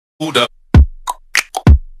up.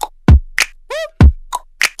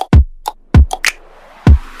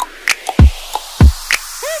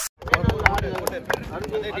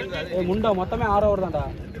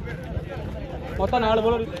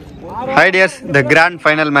 Hi dears, the grand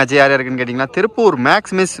final match யார் யாருக்குன்னு கேட்டிங்கன்னா Tiruppur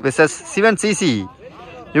Maximus vs Sivan CC.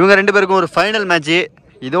 இவங்க ரெண்டு பேருக்கும் ஒரு ஃபைனல் மேட்ச்.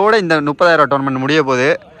 இதோட இந்த 30,000 டோர்னமெண்ட் முடிய போகுது.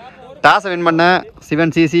 டாஸை வின் பண்ண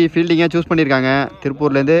சிவன் சிசி ஃபீல்டிங்கை சூஸ் பண்ணியிருக்காங்க.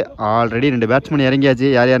 திருப்பூர்லேருந்து ஆல்ரெடி 2 பேட்ஸ்மேன் இறங்கியாச்சு.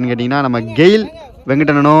 யார் யாருன்னு கேட்டிங்கன்னா நம்ம கெயில்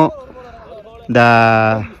வெங்கடனும் இந்த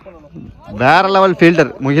வேற லெவல்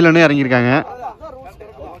ஃபீல்டர் முகிலனும் இறங்கியிருக்காங்க.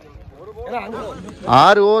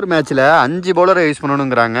 6 ஓவர் மேட்ச்சில் 5 பவுலரை யூஸ்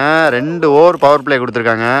பண்ணணுங்கிறாங்க. 2 ஓவர் பவர் பிளே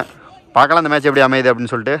கொடுத்துருக்காங்க. பார்க்கலாம் அந்த மேட்ச் எப்படி அமையுது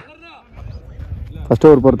அப்படின்னு சொல்லிட்டு. ஃபஸ்ட்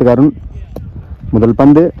ஓவர் போகிறதுக்கு அருண். முதல்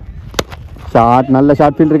பந்து ஷார்ட், நல்ல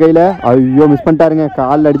ஷார்ட் ஃபீல்டர் கையில். ஐயோ மிஸ் பண்ணிட்டாருங்க,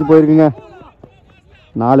 காலில் அடித்து போயிருக்குங்க.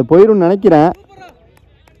 4 போயிடும்னு நினைக்கிறேன்.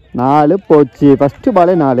 4 போச்சு. ஃபஸ்ட்டு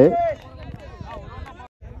பாலே 4.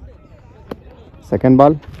 செகண்ட்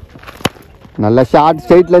பால் நல்ல ஷார்ட்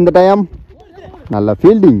ஸ்ட்ரைட்டில் இந்த டைம். நல்ல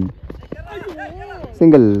ஃபீல்டிங்.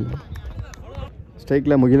 சிங்கிள்.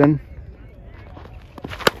 ஸ்ட்ரைக்கில் முகிலன்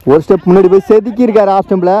ஒரு ஸ்டெப் முன்னாடி போய் செதுக்கி இருக்காரு of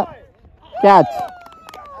ஸ்டம்பில். Catch.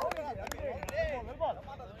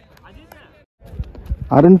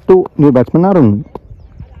 Arun two new batsman Arun.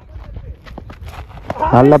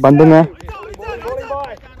 நல்ல பந்துங்க.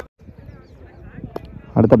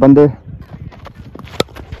 அடுத்த பந்து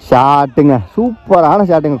ஷாட்டுங்க. சூப்பரான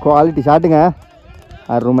ஷாட்டுங்க, குவாலிட்டி ஷாட்டுங்க.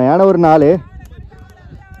 அருமையான ஒரு 4.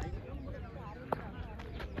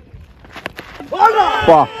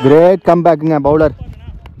 Great கம்பேக்குங்க bowler.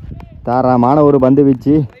 தாராளமான ஒரு பந்து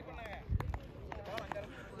வீச்சு.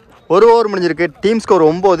 ஒரு ஓவர் முடிஞ்சிருக்கு. Team score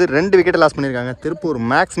 9. 2 விக்கெட் லாஸ் பண்ணியிருக்காங்க திருப்பூர்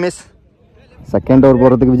Maximus. செகண்ட் ஓவர்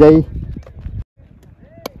போகிறதுக்கு விஜய்.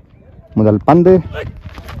 முதல் பந்து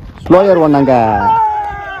ஸ்லோயர் ஒன்னாங்க.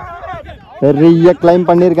 பெரிய கிளைம்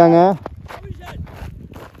பண்ணியிருக்காங்க.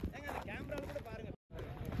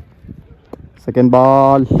 செகண்ட்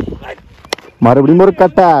பால் மறுபடியும் ஒரு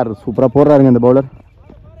கட்டார். சூப்பராக போடுறாருங்க இந்த பவுலர்.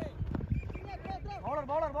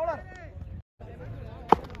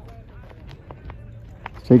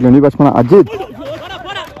 ஸ்ட்ரைக்கில் நியூ பேட்ஸ்மேன் அஜித்.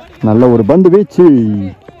 நல்ல ஒரு பந்து வீச்சு.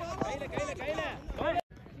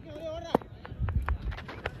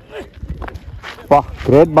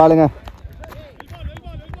 கிரேட் பாலுங்க.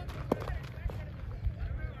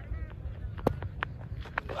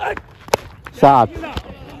 ஷாட்.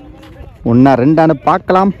 1-2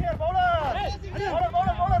 பார்க்கலாம்.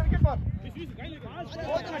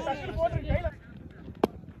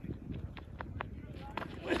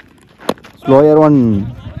 Slower one.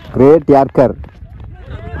 Great yorker.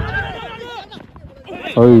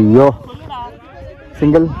 ஐயோ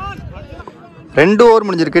சிங்கிள். 2 ஓவர்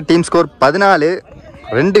முடிஞ்சிருக்கு. Team score 14.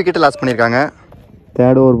 2 விக்கெட் லாஸ் பண்ணியிருக்காங்க.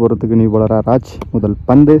 தேர்ட் ஓவர் போகிறதுக்கு நியூ பவுலரா ராஜ். முதல்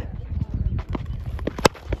பந்து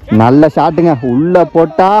நல்ல ஷாட்டுங்க. உள்ளே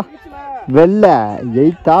போட்டால் வெள்ள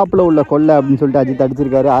 8 டாப்பில் உள்ள கொள்ளை அப்படின்னு சொல்லிட்டு அஜித்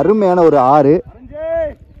அடிச்சிருக்காரு. அருமையான ஒரு 6.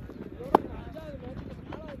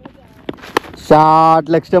 ஷார்ட்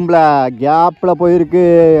லெக் ஸ்டம்பில் கேப்பில் போயிருக்கு.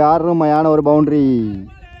 அருமையான ஒரு பவுண்டரி.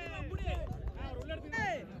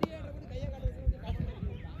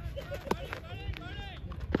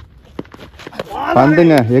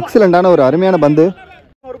 பந்துங்க எக்ஸலண்டான ஒரு அருமையான பந்து.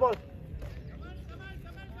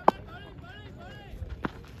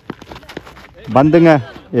 பந்துங்க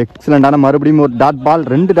எக்ஸலண்டான மறுபடியும் ஒரு டாட் பால்.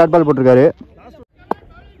 2 டாட் பால் போட்டிருக்காரு.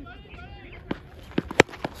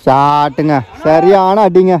 ஷாட்டுங்க சரியான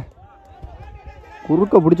அடிங்க.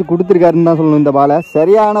 குறுக்க பிடிச்சி கொடுத்துருக்காருன்னு தான் சொல்லணும் இந்த பாலை.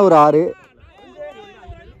 சரியான ஒரு 6.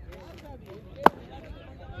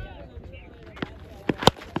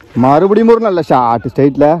 மறுபடியும் ஒரு நல்ல ஷாட்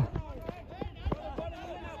ஸ்ட்ரைட்டில்.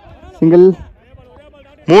 சிங்கிள்.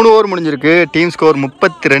 3 ஓவர் முடிஞ்சிருக்கு. Team score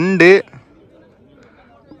 32.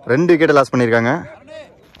 2 விக்கெட் லாஸ் பண்ணியிருக்காங்க.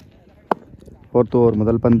 ஃபோர்த் ஓவர்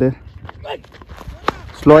முதல் பந்து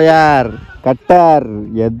ஸ்லோயர் கட்டர்.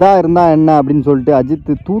 எதா இருந்தா என்ன அப்படின்னு சொல்லிட்டு அஜித்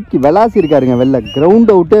தூக்கி வெளாசி இருக்காருங்க. வெளில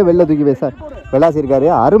கிரவுண்ட் அவுட்டே வெளில தூக்கி வெளாசி இருக்காரு.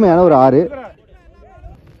 அருமையான ஒரு 6.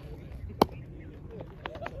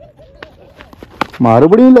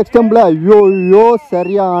 மறுபடியும் லெக் ஸ்டம்பில். ஐயோ ஐயோ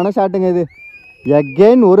சரியான ஷாட்டுங்க இது.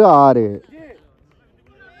 எகெயின் ஒரு 6.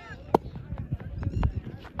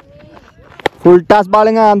 ஃபுல் டாஸ்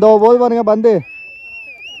பாலுங்க. அந்த போது பாருங்க பந்து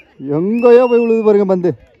எங்கேயோ போய் விழுது பாருங்க பந்து.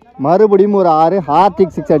 மறுபடியும் ஒரு 6.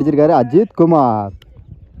 ஹார்டிக் 6 அடிச்சிருக்காரு அஜித் குமார்.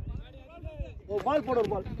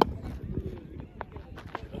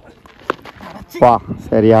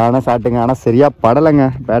 சரியான ஷாட்டுங்க. ஆனால் சரியா படலைங்க.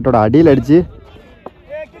 பேட்டோட அடியில் அடிச்சு.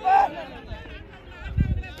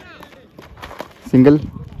 சிங்கிள்.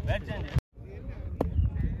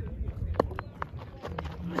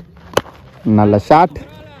 நல்ல ஷாட்.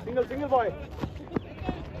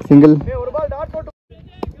 சிங்கிள்.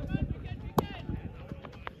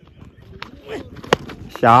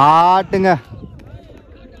 ஷாட்டுங்க.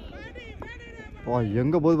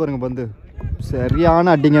 எங்க போது பாருங்க பந்து.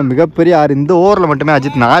 சரியான அடிங்க, மிகப்பெரிய ஆறு. இந்த ஓவரில் மட்டுமே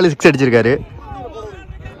அஜித் 4 6 அடிச்சிருக்காரு.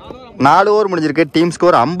 4 ஓவர் முடிஞ்சிருக்கு. Team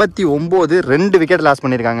score 59. 2 விக்கெட் லாஸ்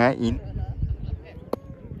பண்ணியிருக்காங்க.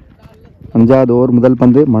 5வது ஓவர் முதல்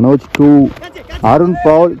பந்து. மனோஜ் 2. அருண்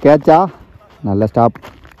பவுல் கேட்சா. நல்ல ஸ்டாப்.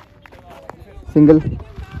 சிங்கிள்.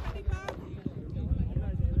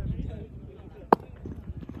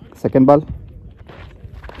 Second ball.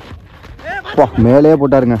 மேலே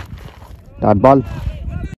போட்டாருங்க. Dot ball.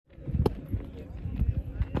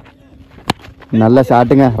 நல்ல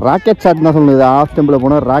ஷாட்டுங்க. ராக்கெட் ஷாட் தான் சொல்லுது. ஆஃப் ஸ்டம்பில்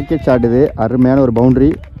போனால் ராக்கெட் ஷாட். இது அருமையான ஒரு பவுண்டரி.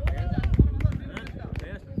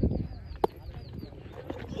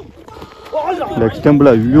 லெக்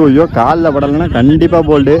ஸ்டம்பில் ஐயோ காலில் படலைன்னா கண்டிப்பாக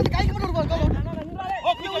போல்டு.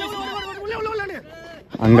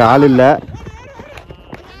 அங்கே ஆள் இல்லை.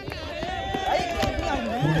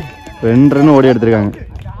 2 ரன் ஓடி எடுத்திருக்காங்க.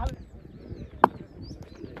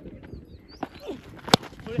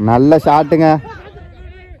 நல்ல ஷாட்டுங்க.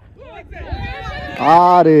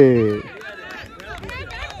 6.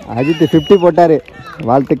 அஜித் 50 போட்டாரு.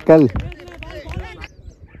 வாழ்த்துக்கள்.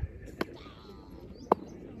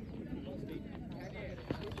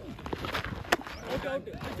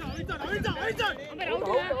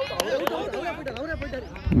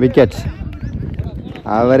 விக்கெட்.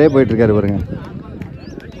 அவரே போயிட்டு இருக்காரு பாருங்க.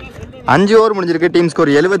 5 ஓவர் முடிஞ்சிருக்கு. Team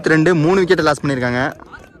score 72. 3 விக்கெட் லாஸ் பண்ணியிருக்காங்க.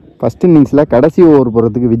 ஃபர்ஸ்ட் இன்னிங்ஸில் கடைசி ஓவர்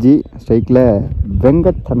போகிறதுக்கு விஜய். ஸ்ட்ரைக்கில்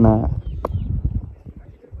வெங்கட் அண்ணா.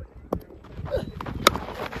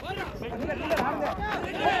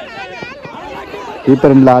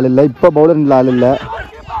 கீப்பர் 2 ஆள் இல்லை. இப்போ பவுலர் 2 ஆள் இல்லை.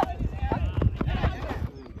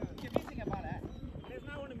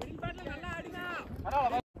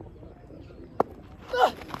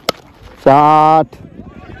 ஷாட்.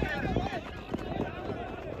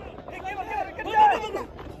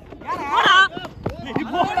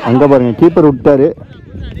 அங்க பாருங்க, கீப்பர் விட்டாரு.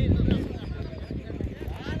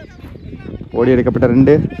 ஓடி எடுக்கப்பட்ட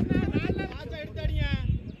 2.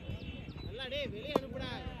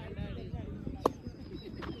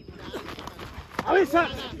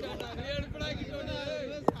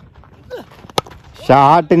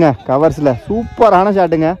 ஷாட்டுங்க. கவர்ஸ்ல சூப்பரான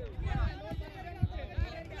ஷாட்டுங்க.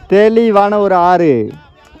 தெளிவான ஒரு 6.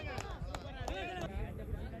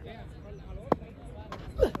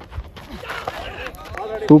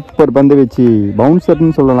 சூப்பர் பந்து வச்சு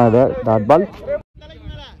பவுன்சர்னு சொல்லலாம். அதை dot ball.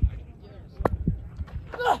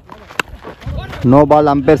 No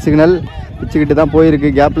ball. Umpire signal வச்சுக்கிட்டு தான்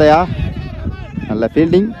போயிருக்கு கேப்லையா. நல்ல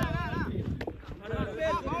ஃபீல்டிங்.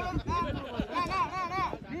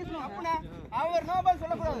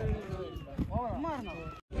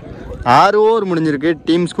 ஆறு ஓவர் முடிஞ்சிருக்கு.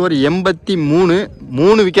 Team score 83.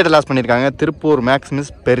 3 விக்கெட் லாஸ் பண்ணியிருக்காங்க. திருப்பூர் மேக்ஸிமஸ்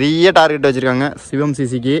பெரிய டார்கெட் வச்சுருக்காங்க சிவம்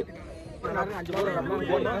சிசிக்கு.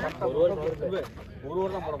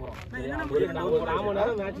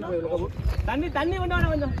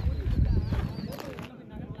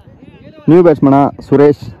 நியூ பேட்ஸ்மேனா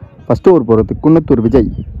சுரேஷ். ஃபர்ஸ்ட் ஓவர் போகிறதுக்கு குன்னத்தூர் விஜய்.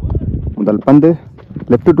 முதல் பந்து.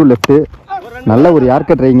 Left to left. நல்ல ஒரு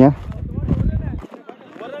யார்க்கர் ட்ரைங்க.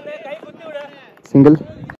 சிங்கிள்.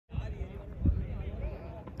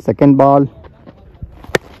 Second ball.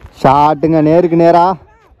 ஷாட்டுங்க. நேருக்கு நேரா.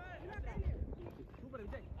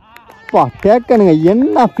 டேக்கனுங்க.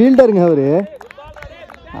 என்ன ஃபீல்டருங்க அவரு.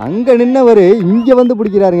 அங்கே நின்னவர் இங்கே வந்து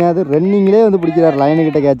பிடிக்கிறாருங்க. அது ரன்னிங்லேயே வந்து பிடிக்கிறார்.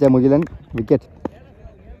 லைனுக்கிட்ட கேட்சா Mugilan. Wicket.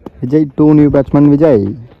 Vijay 2 new batsman Vijay.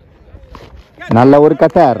 நல்ல ஒரு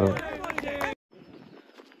கட்டர்.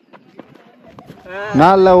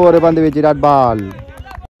 நல்ல ஒரு பந்து வீச்சு. Dot ball.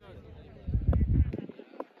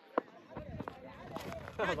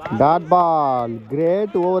 Dot ball.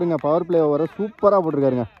 Great ஓவருங்க. Power play ஓவரை சூப்பராக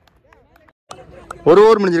போட்டிருக்காருங்க. 1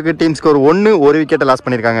 ஓவர் முடிஞ்சிருக்கு. Team score 1. 1 விக்கெட்டை லாஸ்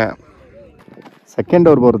பண்ணியிருக்காங்க. செகண்ட்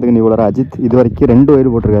ஓவர் போகிறதுக்கு நியூ பவுலர் அஜித். இது வரைக்கும் 2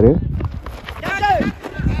 வைடு போட்டிருக்காரு.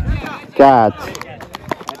 கேட்ச்.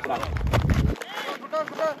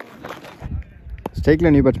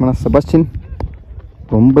 ஸ்ட்ரைக்கில் நியூ பேட்ஸ்மேனா செபாஸ்டின்.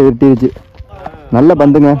 ரொம்ப இருட்டிருச்சு. நல்ல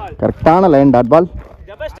பந்துங்க. கரெக்டான லைன். Dot ball.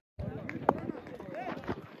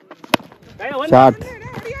 ஷாட்.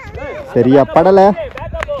 சரியா படலை.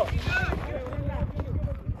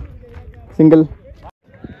 சிங்கிள்.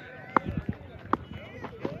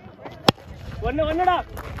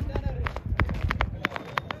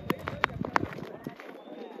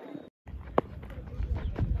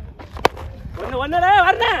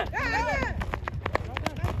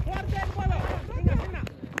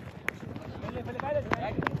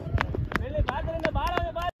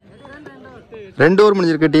 2 ஓவர்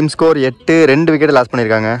முடிஞ்சிருக்கு. டீம் ஸ்கோர் 8, 2 விக்கெட் லாஸ்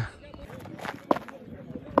பண்ணியிருக்காங்க.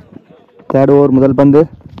 3rd ஓவர் முதல் பந்து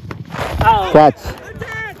கேட்ச்,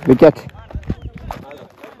 விக்கெட்.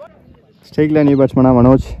 ஸ்ட்ரைக்கில் நியூ பேட்ஸ்மேனா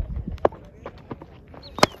மனோஜ்.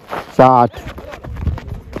 ஷாட்,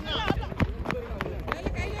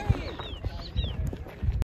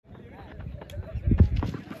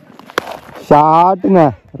 ஷாட்டுங்க.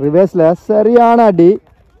 ரிவேர்ஸில் சரியான அடி,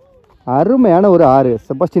 அருமையான ஒரு 6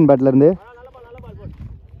 செபஸ்டின் பேட்லேருந்து.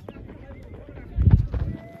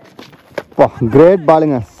 கிரேட்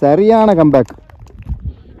பாலுங்க, சரியான கம்பேக்.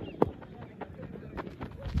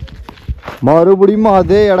 மறுபடியும்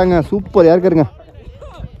அதே இடங்க, சூப்பர் ஏற்கருங்க.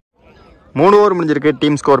 3 ஓவர் முடிஞ்சிருக்கு.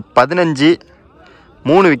 டீம் ஸ்கோர் 15,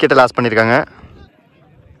 3 விக்கெட்டை லாஸ் பண்ணியிருக்காங்க.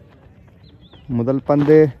 முதல்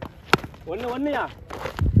பந்து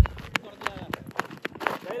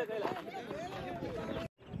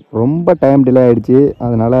ரொம்ப டைம் டிலே ஆகிடுச்சு,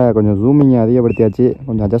 அதனால் கொஞ்சம் ஜூமிங்கை அதிகப்படுத்தியாச்சு.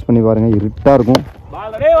 கொஞ்சம் அட்ஜஸ்ட் பண்ணி பாருங்கள், இருட்டாக இருக்கும்.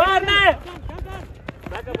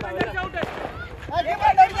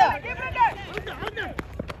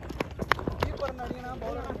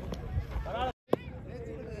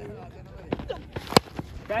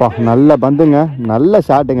 நல்ல பந்துங்க, நல்ல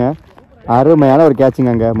ஷாட்டுங்க, அருமையான ஒரு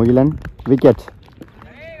கேட்சுங்க அங்கே முகிலன். விக்கெட்.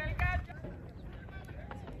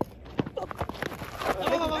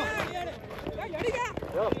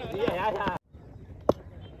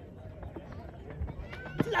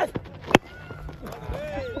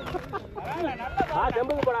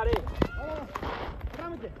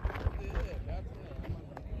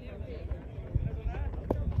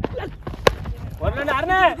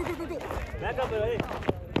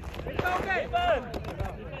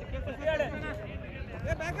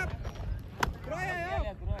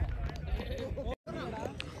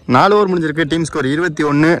 நாலு ஓவர் முடிஞ்சிருக்கு. டீம் ஸ்கோர்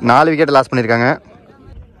 21, 4 விக்கெட் லாஸ் பண்ணியிருக்காங்க.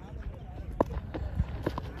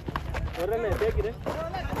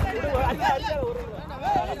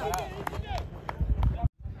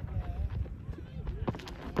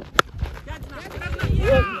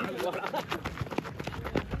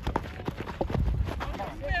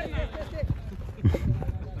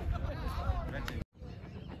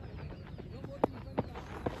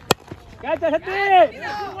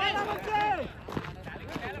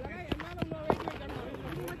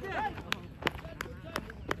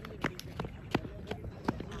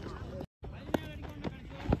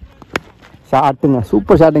 ஷாட்டுங்க,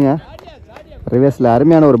 சூப்பர் ஷாட்டுங்க, ரிவர்ஸில்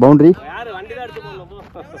அருமையான ஒரு பவுண்டரி.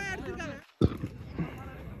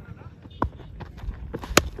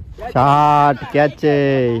 Shot, catch.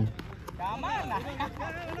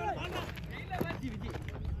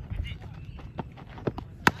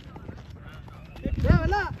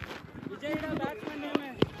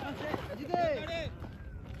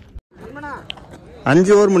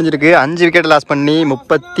 அஞ்சு ஓவர் முடிஞ்சிருக்கு. 5 விக்கெட் லாஸ் பண்ணி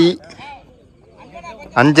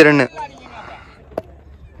 35 ரன்னு.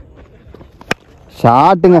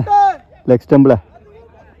 ஷாட்டுங்க, லெக் ஸ்டம்பில்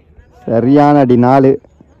சரியான அடி, 4.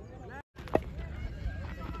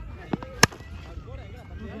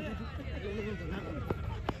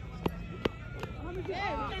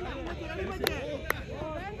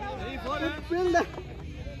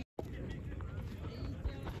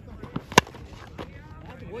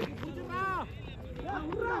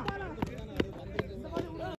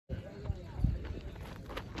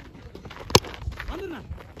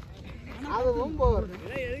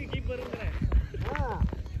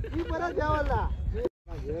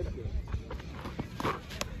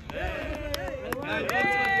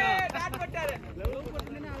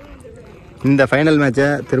 இந்த ஃபைனல் மேட்சை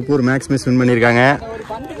திருப்பூர் மேக்ஸிமஸ் வின் பண்ணியிருக்காங்க.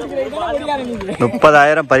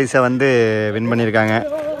 30,000 பரிசை வந்து வின் பண்ணியிருக்காங்க.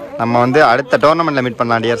 நம்ம வந்து அடுத்த டோர்னமெண்ட்டில் மீட்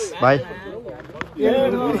பண்ணலாம் டியர்ஸ். பாய்.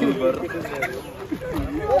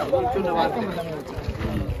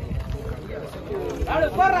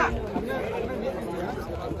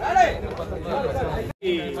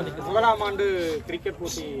 முதலாம் ஆண்டு கிரிக்கெட்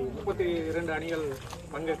போட்டி 32 அணிகள்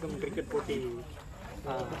பங்கேற்கும் கிரிக்கெட் போட்டி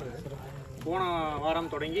போன வாரம்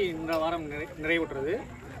தொடங்கி இந்த வாரம் நிறைவுற்றது.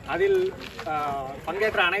 அதில்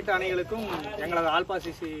பங்கேற்ற அனைத்து அணிகளுக்கும் எங்களது ஆல்பா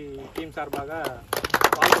சிசி டீம் சார்பாக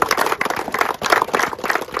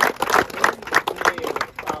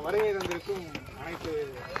வருகை தந்திருக்கும் அனைத்து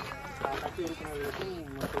கட்சி உறுப்பினர்களுக்கும்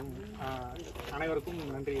மற்றும் அனைவருக்கும்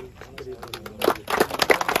நன்றி தெரிவித்துள்ளேன்.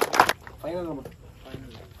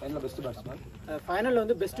 ஃபைனல்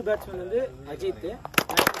வந்து பெஸ்ட் பேட்ஸ்மேன் வந்து Ajith.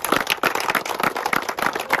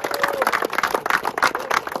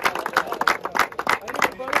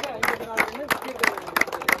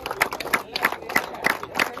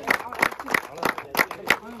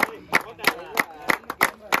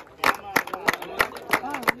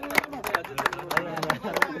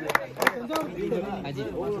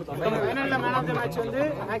 ஃபைனல்ல man of the match வந்து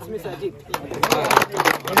Maximus Ajith.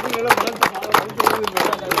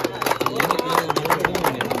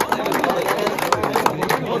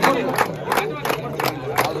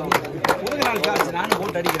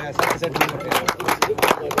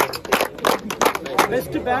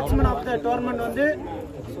 Best batsman of the tournament வந்து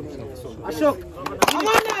அசோக்.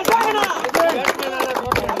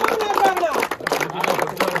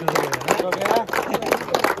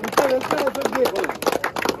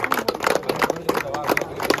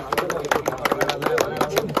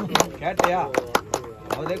 கேட்டியா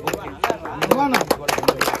அவதே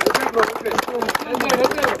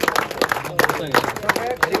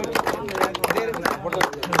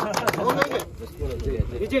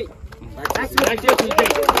விஜய்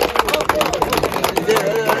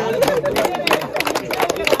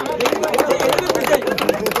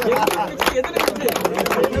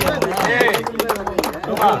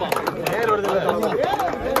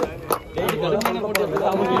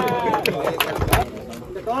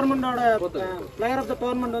இந்த டோர்னமெண்டோட பிளேயர் ஆஃப் த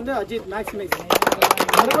டோர்னமெண்ட் வந்து அஜித் மேக்ஸிமைஸ்.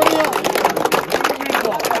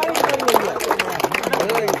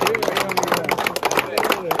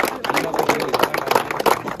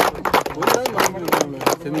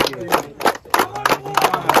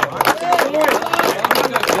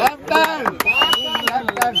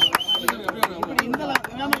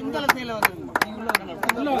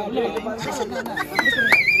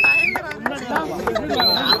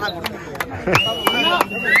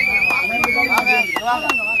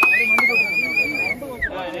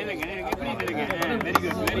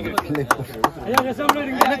 Very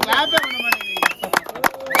good.